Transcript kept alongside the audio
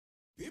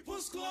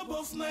People's Club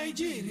of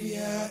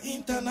Nigeria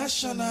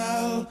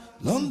International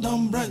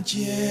London branch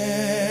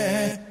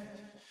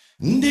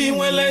ndị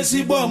nwere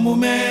ezigbo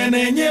omume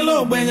na-enyere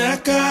ogbenye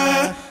aka.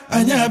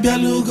 Anyị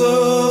abịalugo,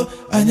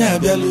 anyị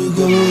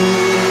abịalugo.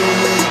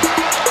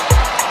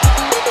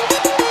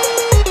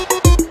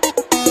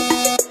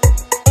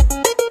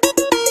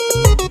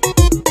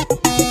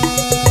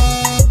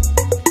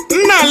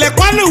 Nna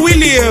lekwanu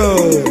Willie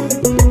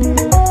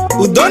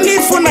udoni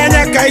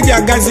funanya ka iji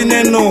agazi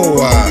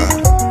n'ụwa.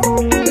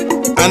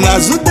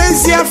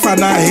 Anazutezi afa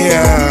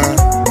n'ahịa.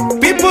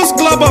 People's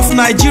Club of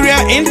Nigeria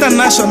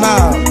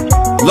International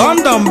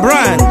London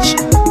branch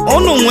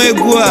unu nwe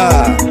egwu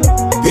a.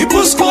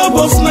 People's Club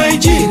of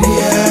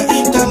Nigeria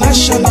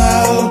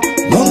International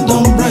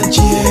London branch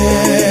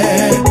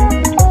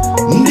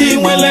ndị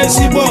nwere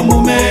ezigbo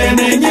omume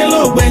na-enyere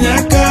ogbenye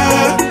aka.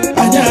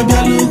 Anyị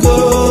abịalugo,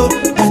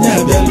 anyị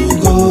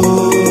abịalugo.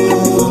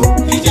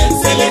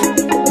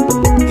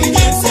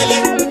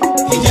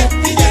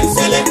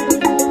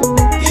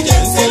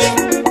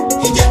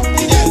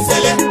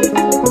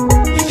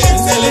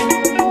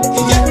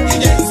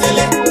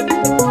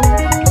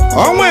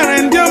 O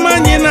nwere ndị ọma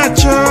anyị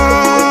na-achọ,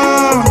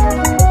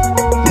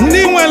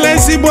 ndị nwere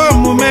ezigbo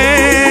omume,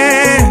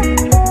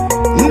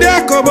 ndị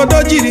aka obodo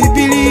jiri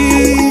biri,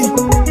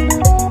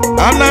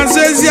 a na-azụ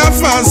ezi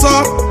afọ azọ,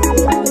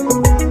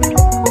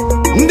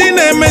 ndị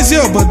na-emezi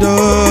obodo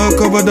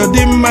ka obodo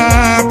dị mma.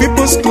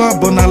 People's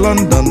Club na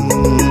London,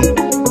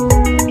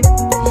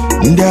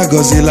 ndị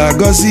agọzila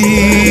agọzi,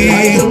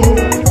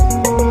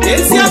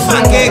 ezi afọ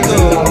aka ego.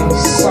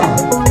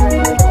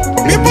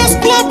 People's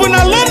Club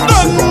na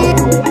London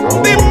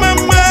dị mma,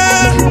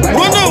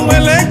 unu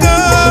nwere ego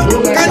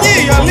ka anyị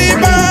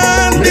yọliba.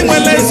 Ndị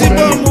nwere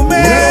ezigbo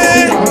omume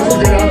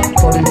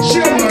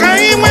ka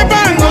anyị nwebe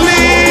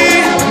aṅụli.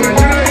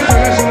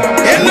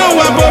 Enu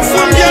ụwa bụ ofu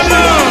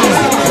mbịanụ,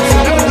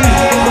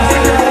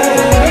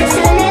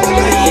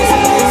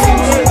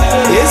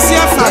 ezi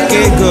afọ aka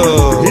ego.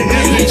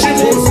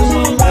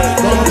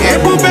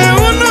 Ebube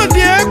unu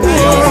dị egwu.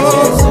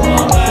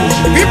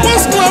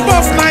 People's Club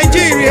of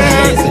Nigeria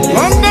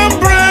London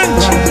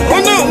branch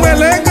unu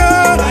nwere ego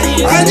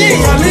anyị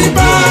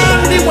yọliba.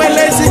 Ndị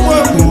nwere ezigbo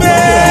omume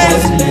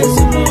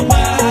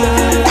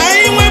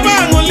anyị nwebe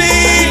aṅụli.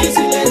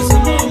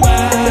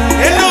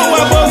 Enu ụwa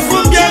bụ ofu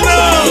mbịanụ.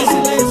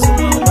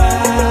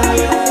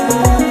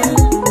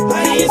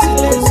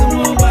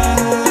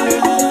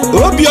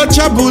 Obi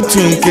ọcha bụ otu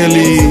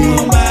nkeli.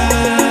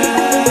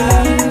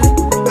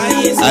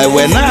 anyị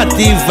wee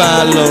na-ata ife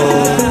alụ.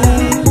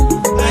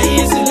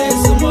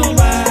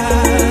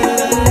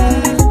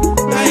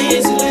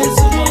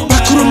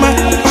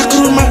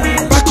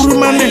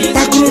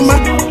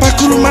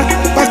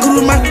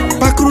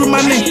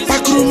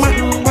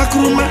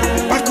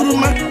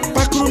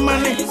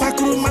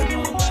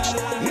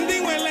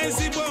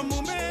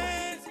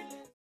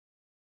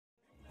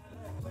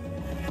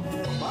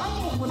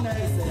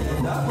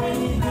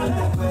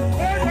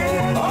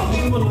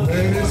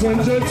 Ladies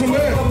and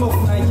gentlemen,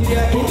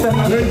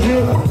 thank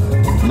you.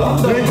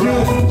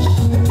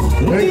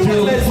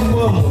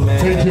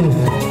 Thank you.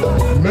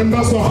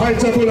 Members of High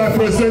Table, I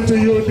present to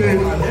you the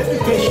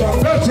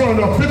patron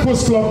of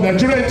People's Club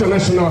Nigeria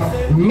International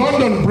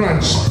London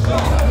branch,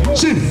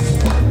 Chief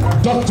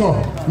Dr.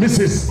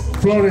 Mrs.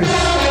 Florence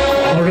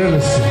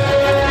Aurelius.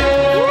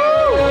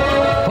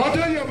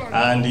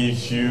 And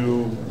if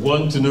you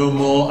want to know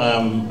more,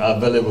 I'm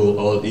available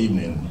all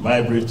evening.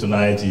 My brief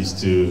tonight is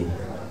to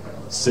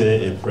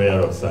say a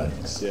prayer of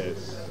thanks.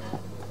 Yes.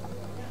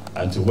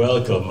 And to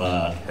welcome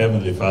our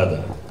Heavenly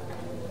Father,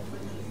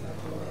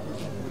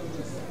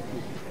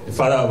 the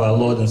Father of our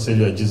Lord and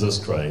Savior Jesus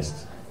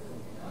Christ,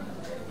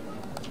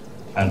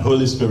 and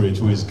Holy Spirit,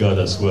 who is God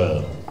as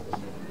well,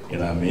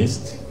 in our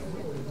midst.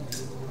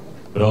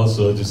 But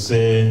also to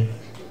say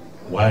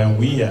why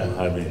we are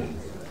having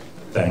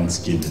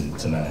Thanksgiving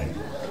tonight.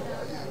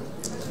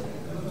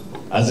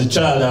 As a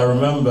child, I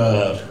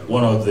remember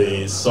one of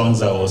the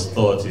songs I was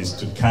taught is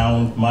to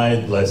count my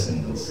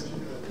blessings,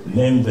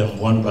 name them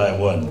one by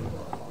one,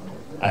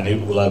 and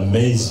it will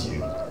amaze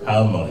you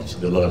how much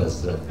the Lord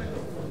has done.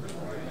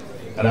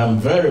 And I'm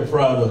very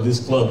proud of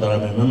this club that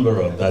I'm a member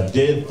of, that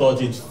they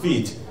thought it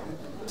fit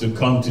to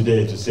come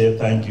today to say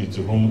thank you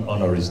to whom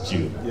honor is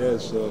due.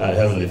 Yes, sir. Our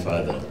Heavenly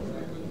Father.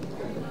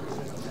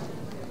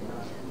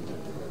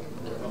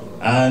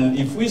 And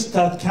if we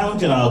start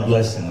counting our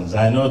blessings,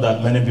 I know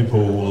that many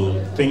people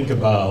will think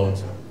about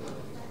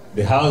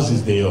the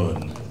houses they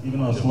own,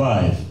 even of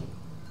life,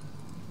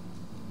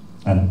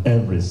 and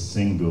every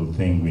single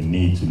thing we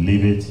need to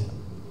live it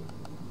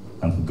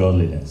and for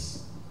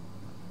godliness.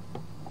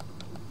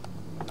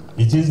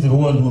 It is the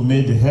one who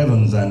made the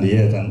heavens and the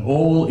earth and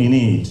all in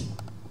it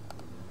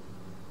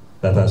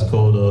that has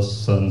called us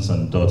sons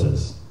and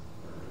daughters,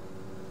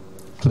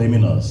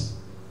 claiming us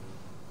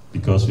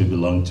because we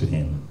belong to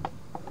him.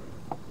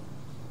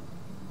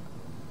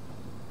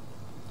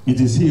 It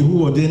is he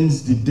who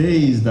ordains the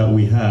days that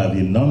we have.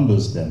 He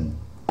numbers them,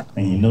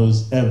 and he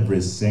knows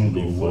every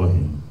single for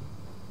him.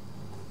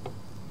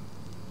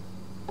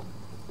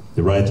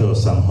 the writer of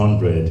Psalm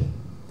 100,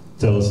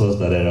 tells us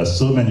that there are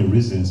so many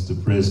reasons to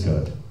praise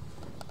God.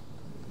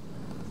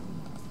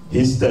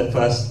 His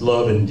steadfast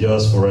love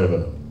endures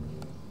forever,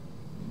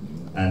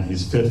 and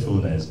his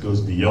faithfulness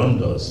goes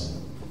beyond us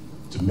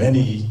to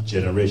many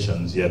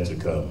generations yet to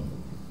come.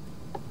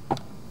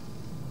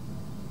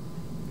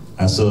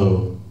 And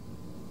so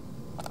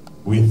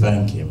we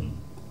thank him,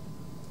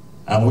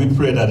 and we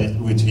pray that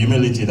with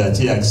humility that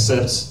he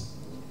accepts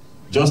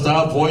just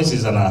our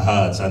voices and our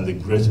hearts and the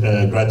great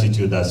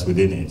gratitude that's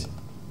within it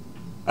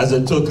as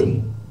a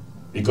token,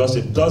 because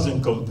it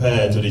doesn't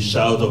compare to the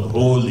shout of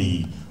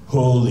holy,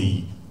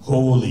 holy,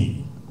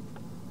 holy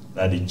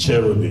that the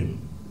cherubim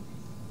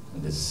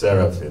and the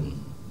seraphim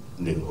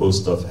and the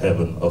host of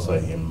heaven offer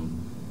him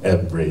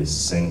every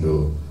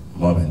single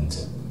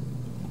moment.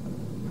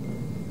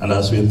 And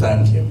as we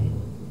thank him,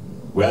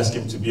 we ask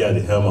him to be at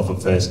the helm of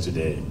affairs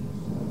today,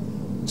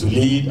 to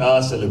lead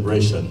our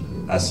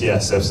celebration as he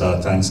accepts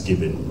our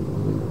thanksgiving,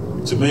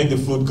 to make the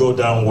food go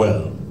down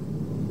well.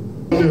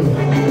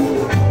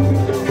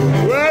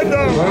 Well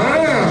done.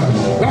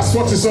 That's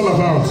what it's all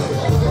about.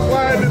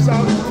 Why this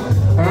out?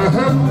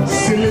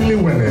 Silly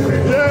whenever.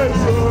 Yes.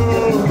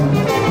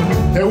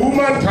 A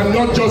woman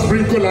cannot just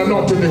bring kola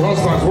nut to the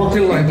husband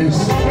walking like this.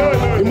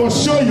 You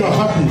must show you're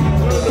happy.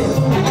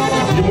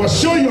 You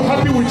must show you're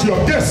happy with your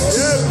guests.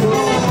 Yes.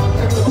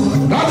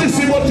 That is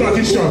Igbo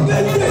tradition.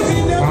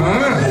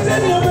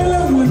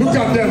 Look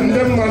at them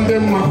man,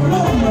 them man.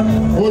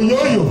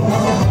 Oyoyo.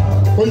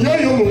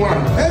 Oyoyo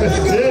one.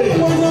 Hey.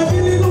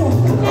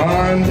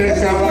 And the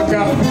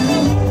Kawaka.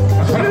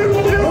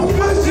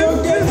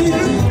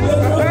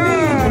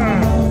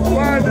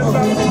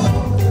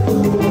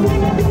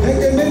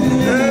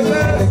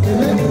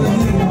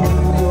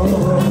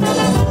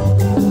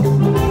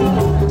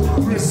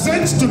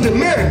 Present to the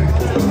men.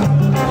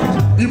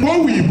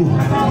 Igbo Igbo.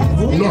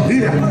 Not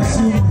here.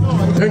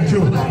 Thank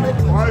you.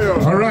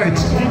 All right.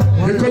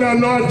 The kola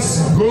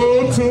nuts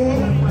go to.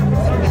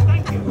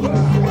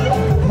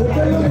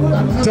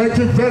 Thank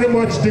you very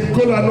much. The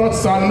kola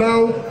nuts are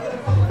now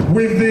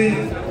with the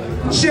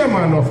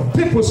chairman of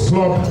People's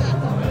Club,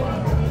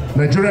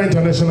 Nigeria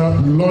International,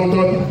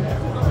 London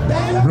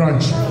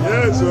branch.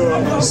 Yes,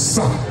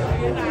 Sir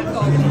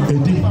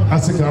Eddie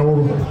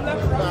Asikaworo.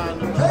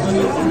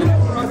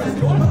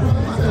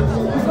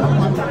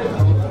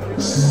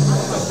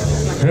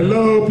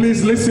 Hello,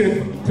 please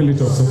listen. Tell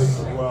it also.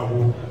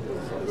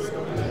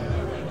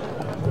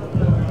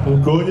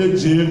 Nkonye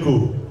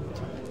Jeko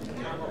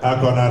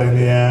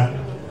akọnarị ya.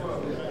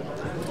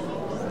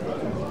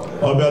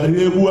 Ọ bịara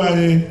egwu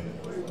anyị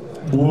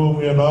gbuo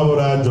onwe na ọ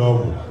bụrụ ajọ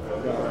ọgwụ.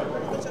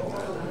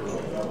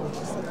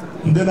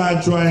 Ndị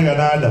na-achụ anyị ga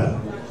na-ada,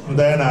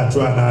 ndị anyị na-achụ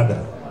a na-ada.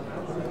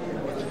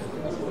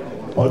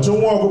 Ọchụ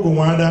nwa ọkụkụ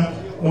nwada,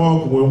 nwa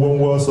ọkụkụ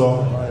ngwongwo ọsọ.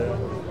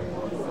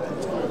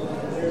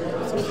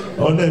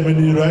 Ọ na-eme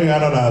n'iru anyị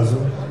ga-anọ n'azụ,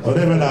 ọ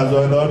na-eme n'azụ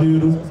anyị na ọ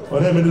n'iru, ọ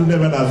na-eme n'iru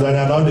na-eme n'azụ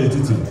anyị na ọ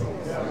n'etiti.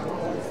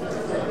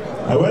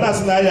 Anyị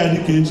na-asị na anyị adị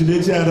ka echi na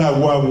echi anyị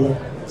agwụ agwụ.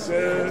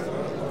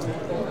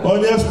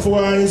 Onye fụọ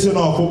anyị si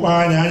n'ọkpụkpọ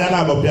anyị anya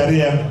na-agbapịarị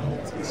ya.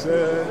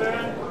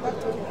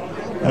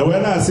 Anyị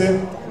na-asị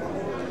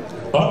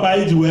ọkpa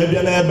anyị ji wee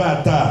bịa n'ebe a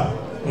taa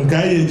nke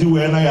anyị eji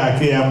wee naghị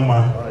akị ya mma.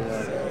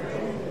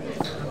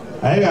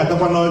 Anyị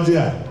ga-atakwa n'ọjị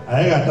a,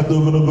 anyị ga-atata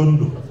ogologo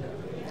ndụ,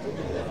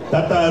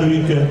 tata arụ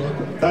ike,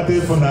 tata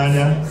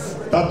ịfụnanya,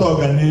 tata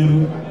ọganiru,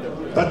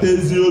 tata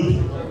ezi obi.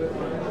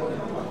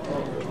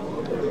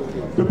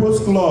 People's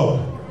Club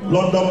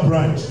London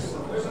branch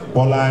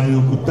kpọrọ anyị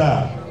oku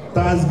taa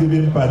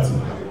Thanksgiving party.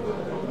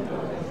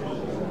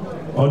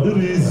 Ọ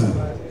dịrị izu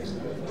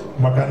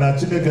maka na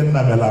Chineke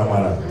nna mere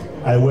amara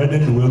anyị wee dị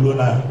ndụ wee ruo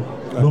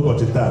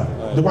n'ụbọchị taa.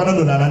 Dịkwana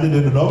ndụ na ndị dị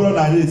ndụ na ọ bụrụ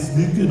na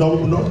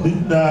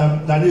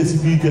anyị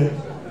esikwa ike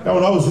kama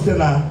na ọ bụ site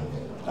na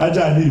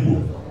aja ala Igbo.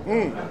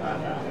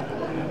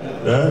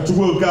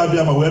 Chukwu oke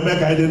abịa ma wee mee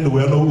ka anyị dị ndụ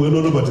wee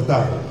ruo n'ụbọchị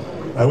taa.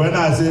 Anyị wee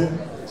na-asị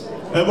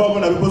ebe ọ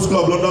bụla People's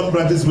Club London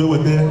branches wee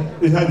weta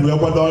ihe ha ji wee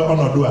kwado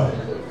ọnọdụ a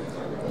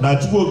na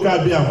Chukwu oke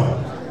abịa ma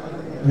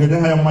ga-enye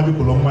ha ya mmaji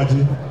kwụrụ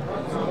mmaji.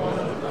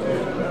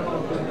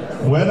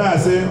 Wee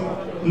na-asị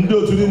ndị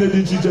otu niile dị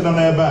iche iche nọ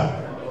n'ebe a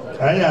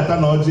anyị ata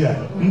na ọjị a,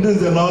 ndị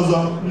nze na ọzọ,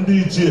 ndị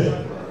ichie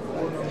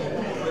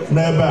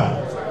n'ebe a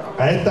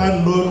anyị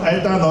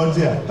taa na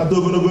ọjị a, tata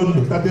ogologo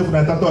ndụ, tata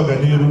ịfụnanya, tata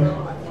ọganiru.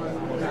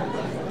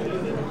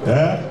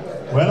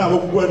 Wee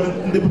na-agbụkwụkwọ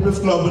ndị People's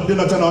Club ndị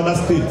nọcha na other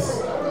states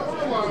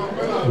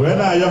wee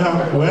na-ayọ ha,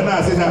 wee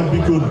na-asị ha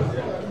biko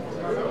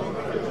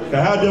ka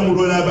ha bịa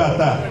nwụrụ onye ebe a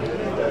taa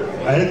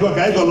ka anyị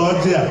gọrọ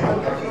ọjị a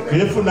ka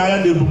ịfụnanya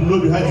na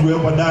ebumnobi ha ji wee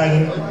kwado anyị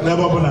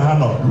n'ebe ọbụla ha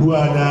nọ ruo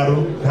anyị arụ,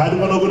 ka ha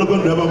dịkwa n'ogologo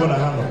ndụ ebe ọbụla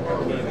ha nọ.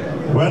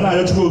 Wee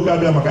na-ayọ Chukwu oke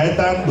abịa maka anyị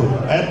taa ndụ,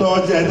 anyị taa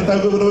ọjị, anyị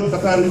tata ogologo,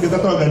 tata arụ ike,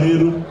 tata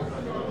ọganiru.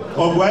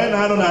 Ọgụ anyị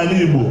na-anụ n'ala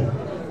Igbo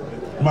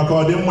maka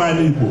ọdịmma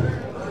anyị Igbo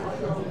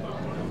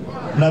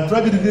na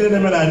tragedy niile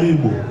na-eme n'ala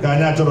Igbo ka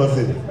anyị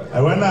achọrọsị.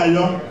 Anyị wee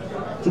na-ayọ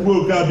Chukwu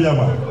oke abịa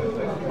ma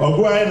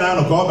ọgụ anyị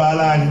na-anụ ka ọ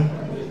baala anyị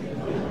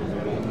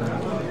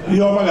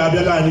ihe ọma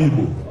ga-abịala anyị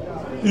Igbo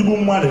igbu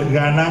mmadụ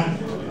ga-ana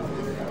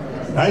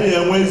anyị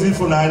enwe ezi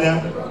ịfụnanya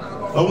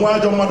onwe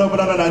ajọ mmadụ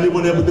ọbụla na n'ala Igbo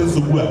na-ebute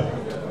nsogbu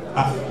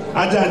a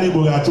aja ala Igbo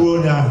ga-achụ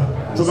onye ahụ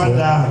chụba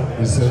ndị ahụ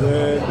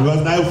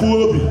because na efu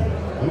obi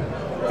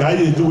ka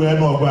anyị eji wee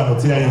nụ ọgụ anụ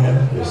tie ihe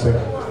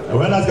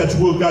wee na-asị ka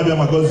Chukwu oke abịa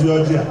ma gọzie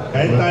ọjị a ka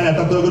anyị taa anya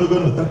tata ogologo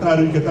ndụ tata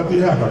arụ ike tata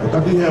ihe akakụ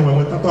tata ihe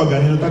enwenwe tata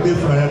ọganihu tata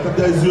ịfụnanya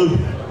tata ezi obi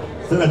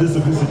site na Jesu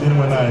Kristi dị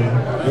nwe anyị.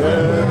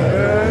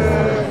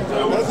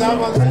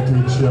 Thank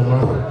you,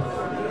 Chairman.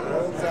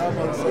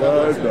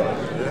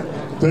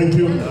 Thank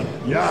you.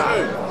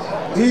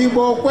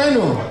 Igbo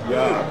kwenu.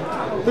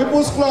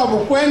 People's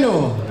Club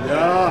kwenu.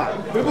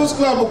 People's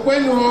Club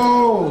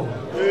kwenu.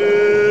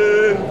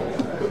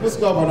 People's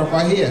Club on over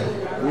here.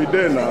 We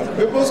there now.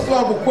 People's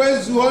Club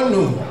kwezu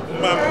onu.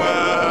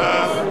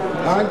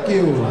 Thank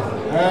you.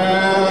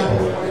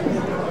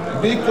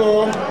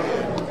 Biko,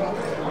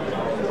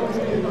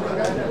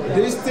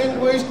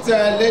 distinguished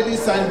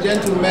ladies and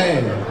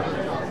gentlemen,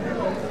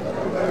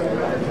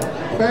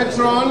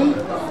 Patron,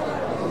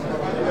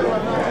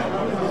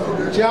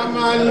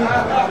 Chairman,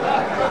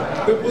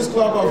 People's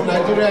Club of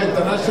Nigeria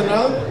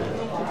International,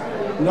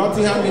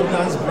 Nottingham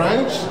Midlands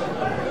Branch,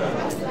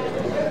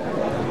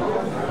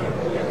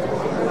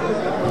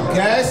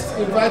 guests,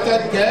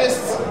 invited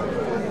guests,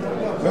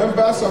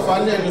 members of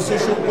Anya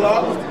Social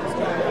Club,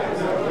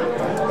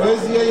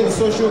 AZA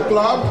Social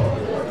Club,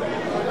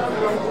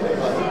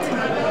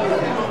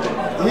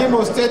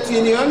 Imo State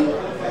Union,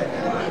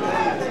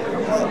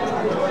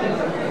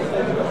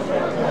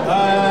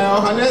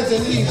 Ohaneze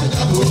League.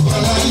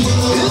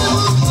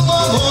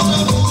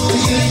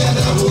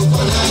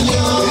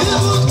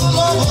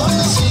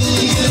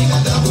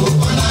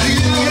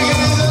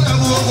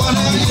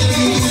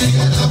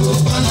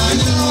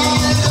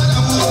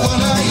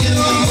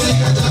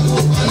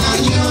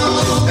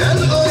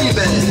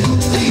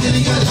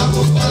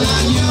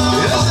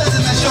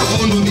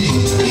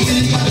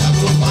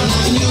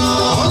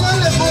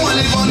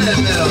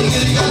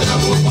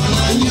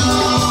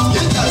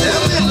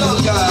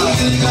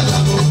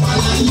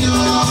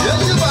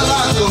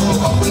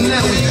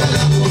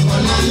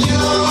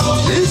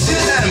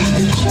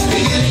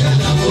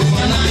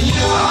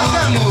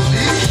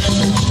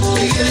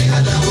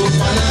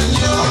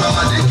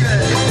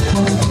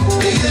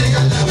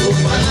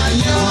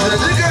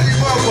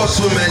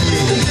 So many.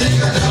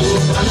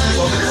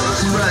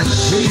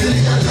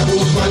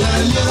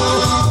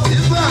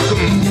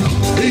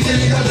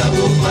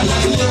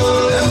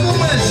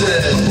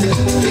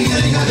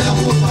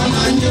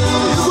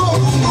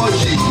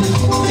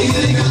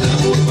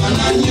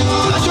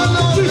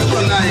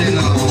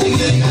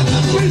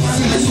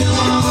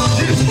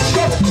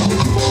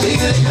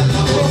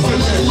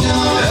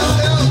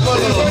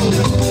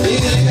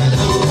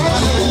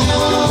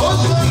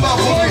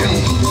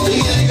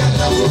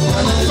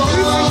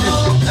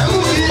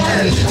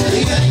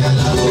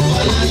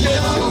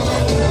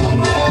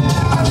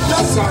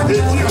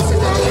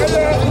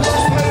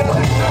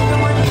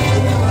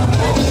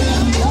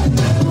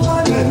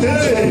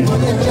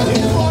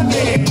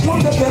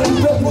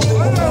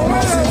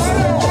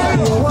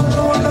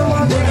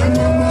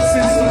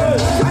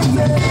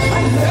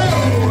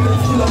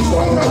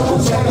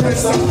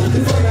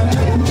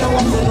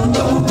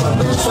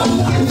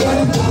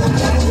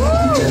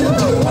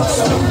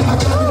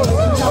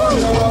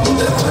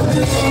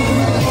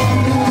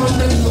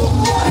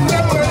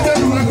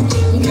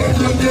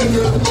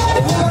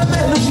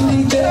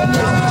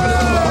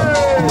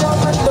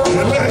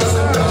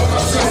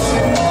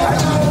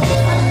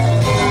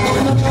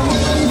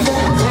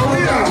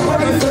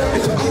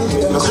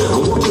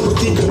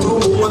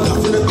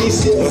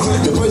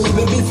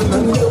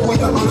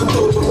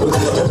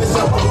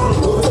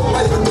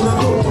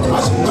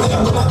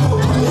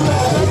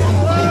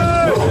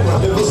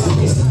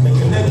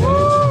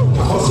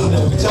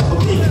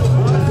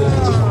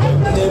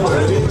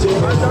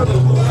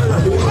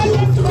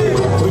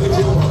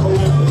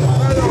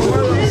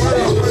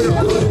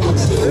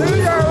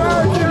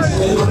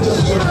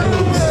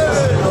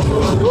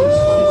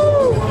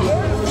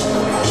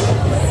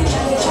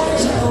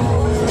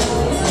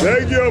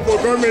 Thank you for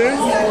coming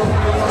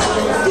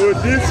to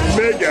this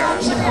mega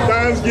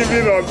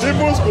Thanksgiving of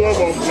People's Club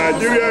of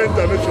Nigeria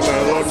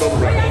International London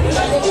branch.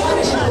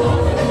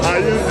 I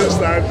use this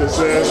time to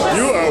say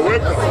you are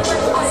welcome.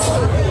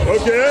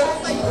 Okay?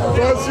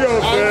 Courtesy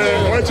of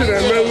watching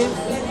Emelu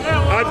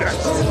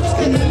adults.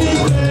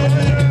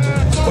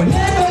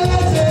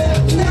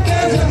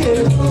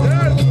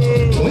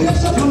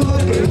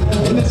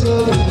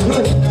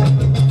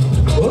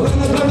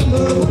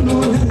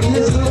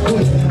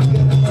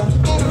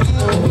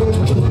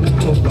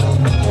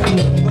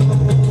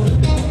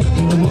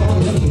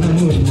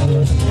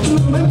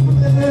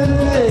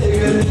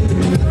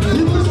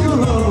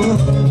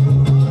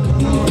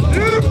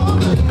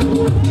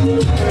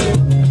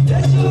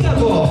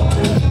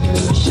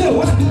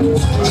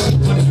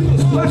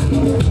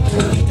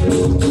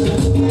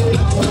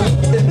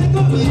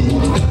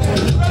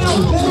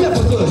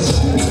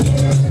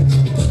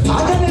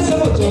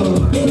 I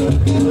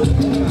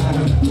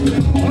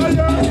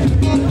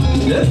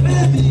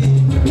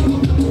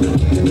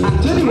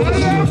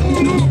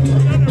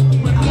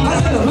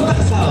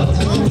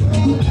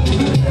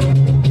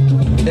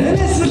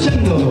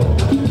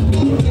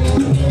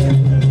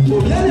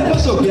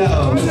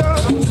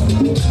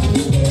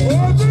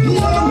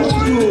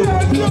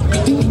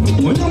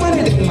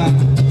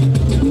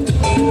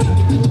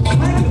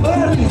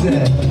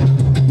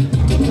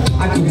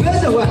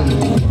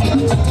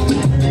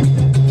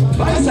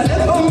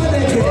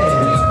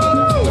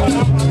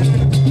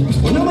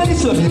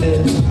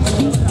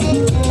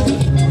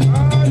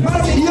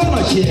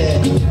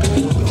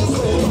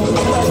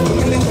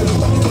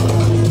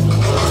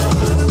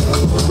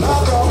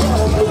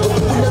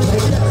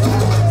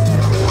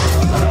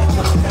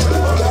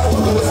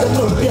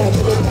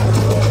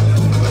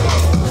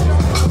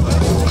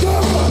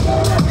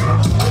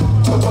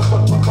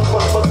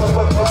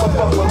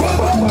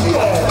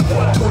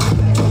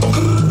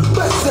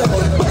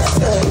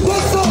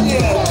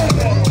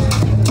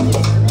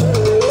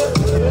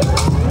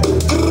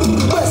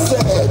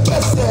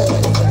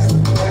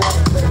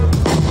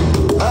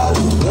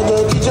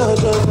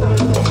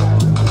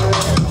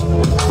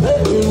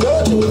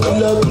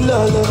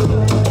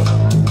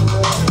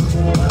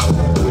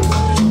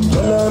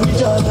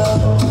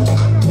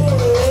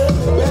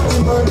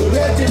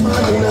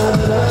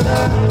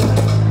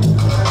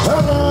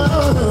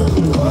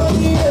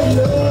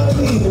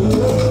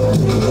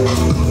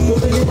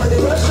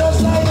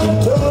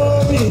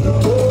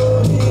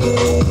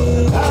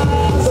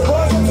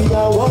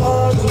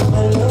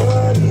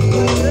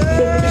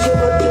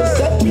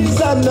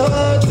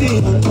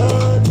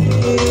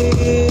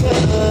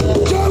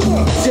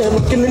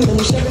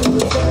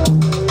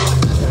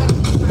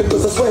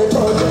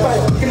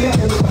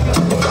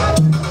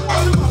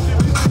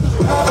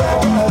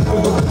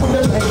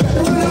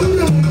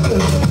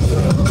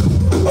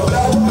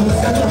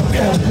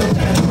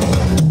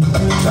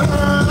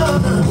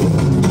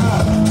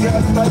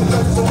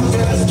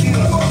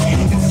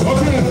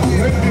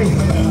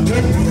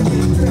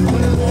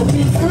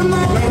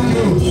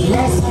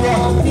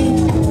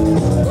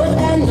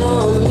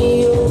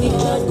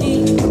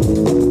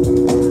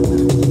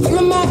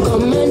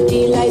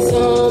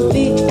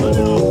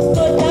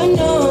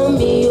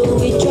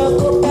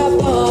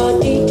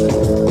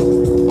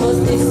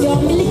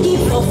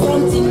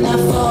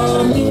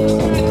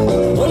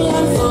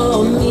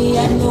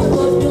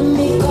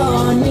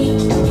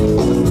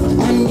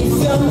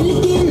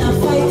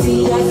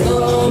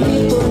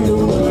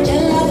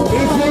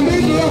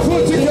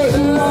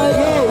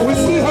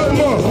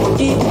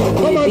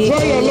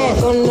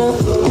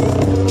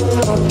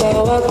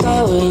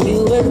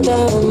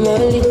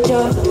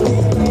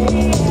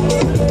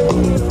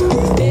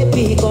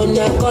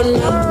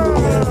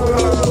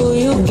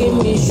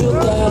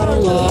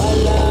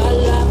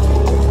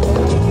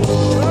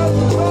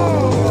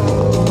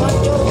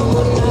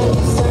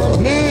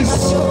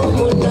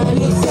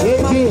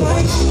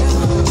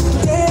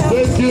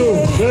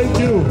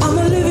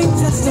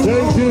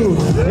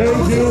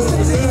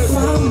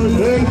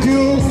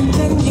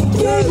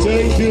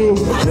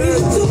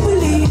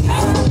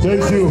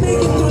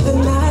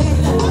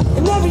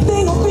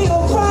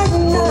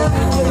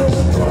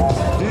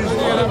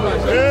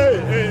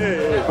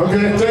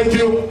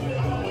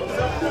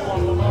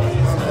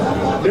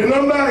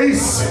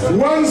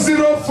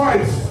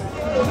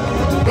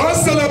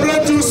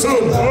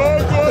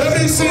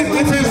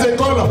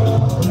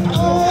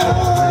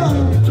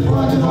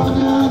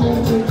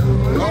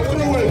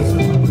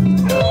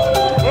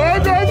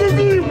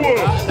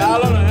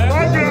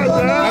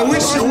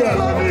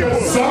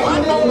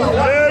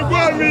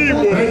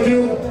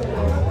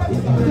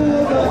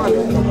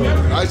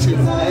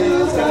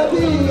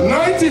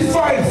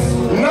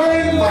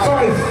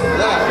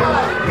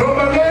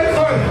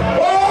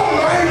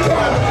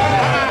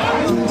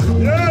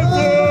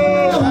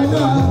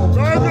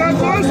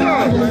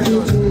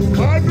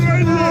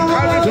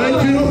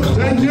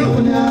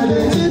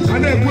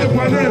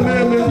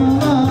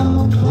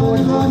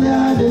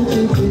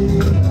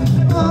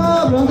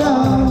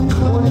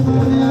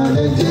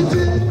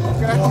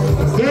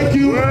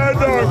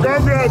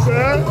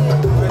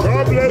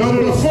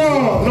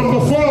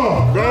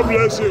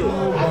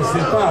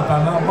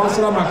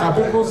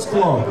People's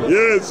Club.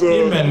 Yes,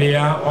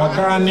 Imelia,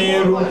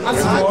 Okaniru,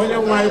 Asimoya,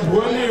 my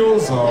bully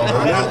also,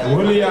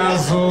 bully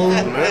also.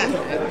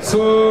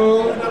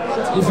 So,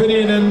 if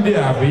any in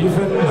India,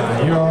 even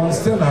you're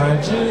still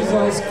like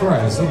Jesus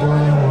Christ. Amen.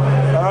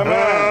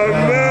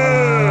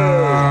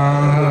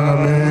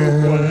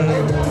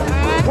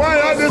 Why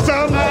are the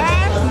sound?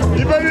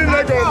 Even in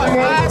Lagos.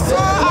 I so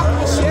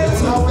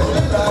appreciate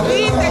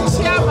being the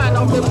chairman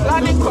of the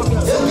planning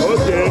committee.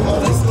 Okay.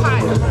 This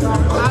time.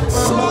 I'm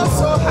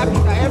so happy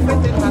that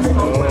everything has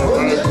gone well.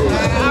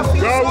 I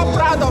feel so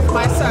proud of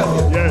myself.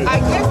 Yes. I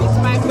gave it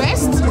my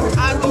best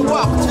and it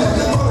worked.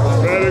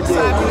 Very good. So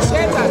I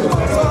appreciate that.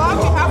 So on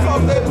behalf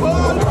of the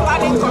whole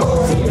planning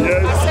committee,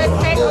 yes. I said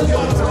thank you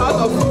to all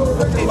of you.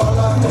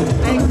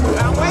 Thank you.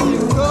 And when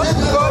you go in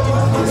peace.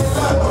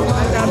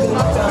 And there will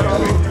not be a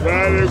problem.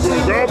 Very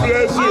good. God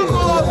bless you.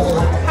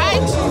 Hi,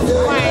 Chief.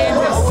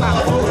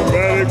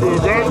 Very good.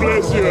 God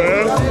bless you.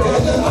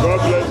 God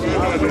bless you.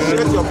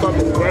 Appreciate your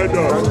coming. Well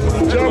done.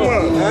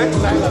 Chairman,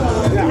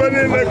 even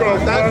in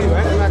Lagos, no,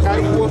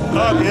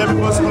 the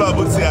People's Club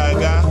is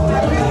here.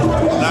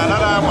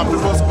 Another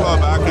People's Club,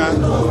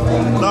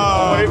 no,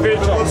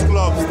 People's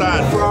Club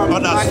stand,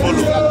 others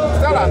follow.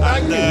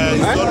 And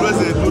it's always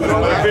a good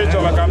reminder.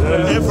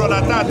 If from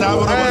that time,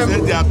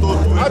 they are told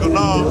to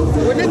know.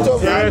 We need to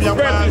find out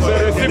how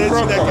much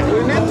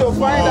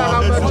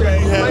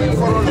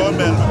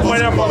government.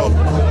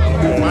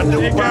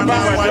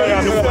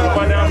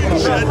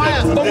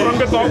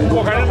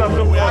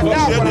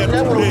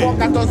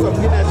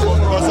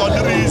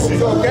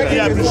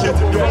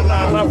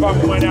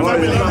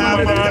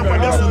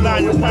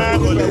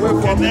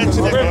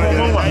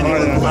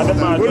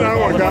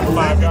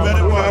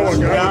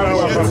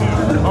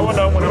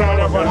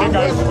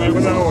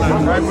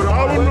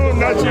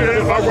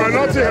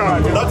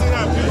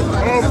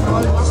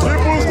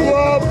 People's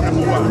Club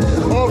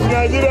of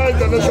Nigeria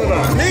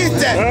International.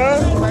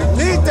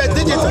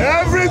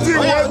 Everything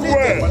went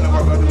well.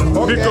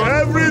 Because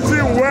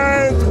everything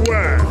went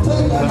well.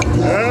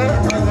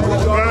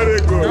 Very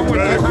good,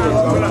 very good.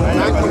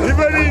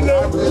 Even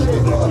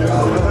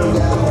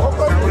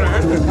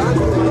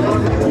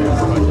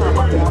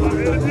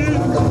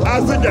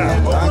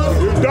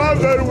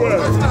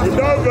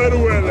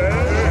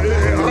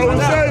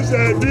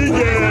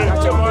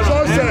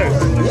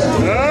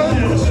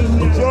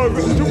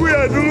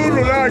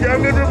ga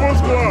ndị People's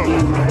Club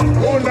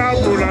ụlọ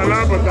abụ na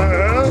alapụta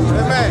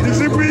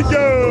isikwa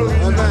ike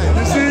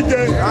isi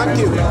ike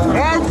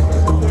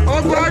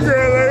ọkụ a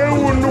ga-ele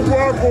ewu nnukwu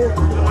ọkụ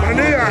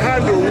mana ihe ha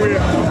dị onwe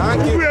ya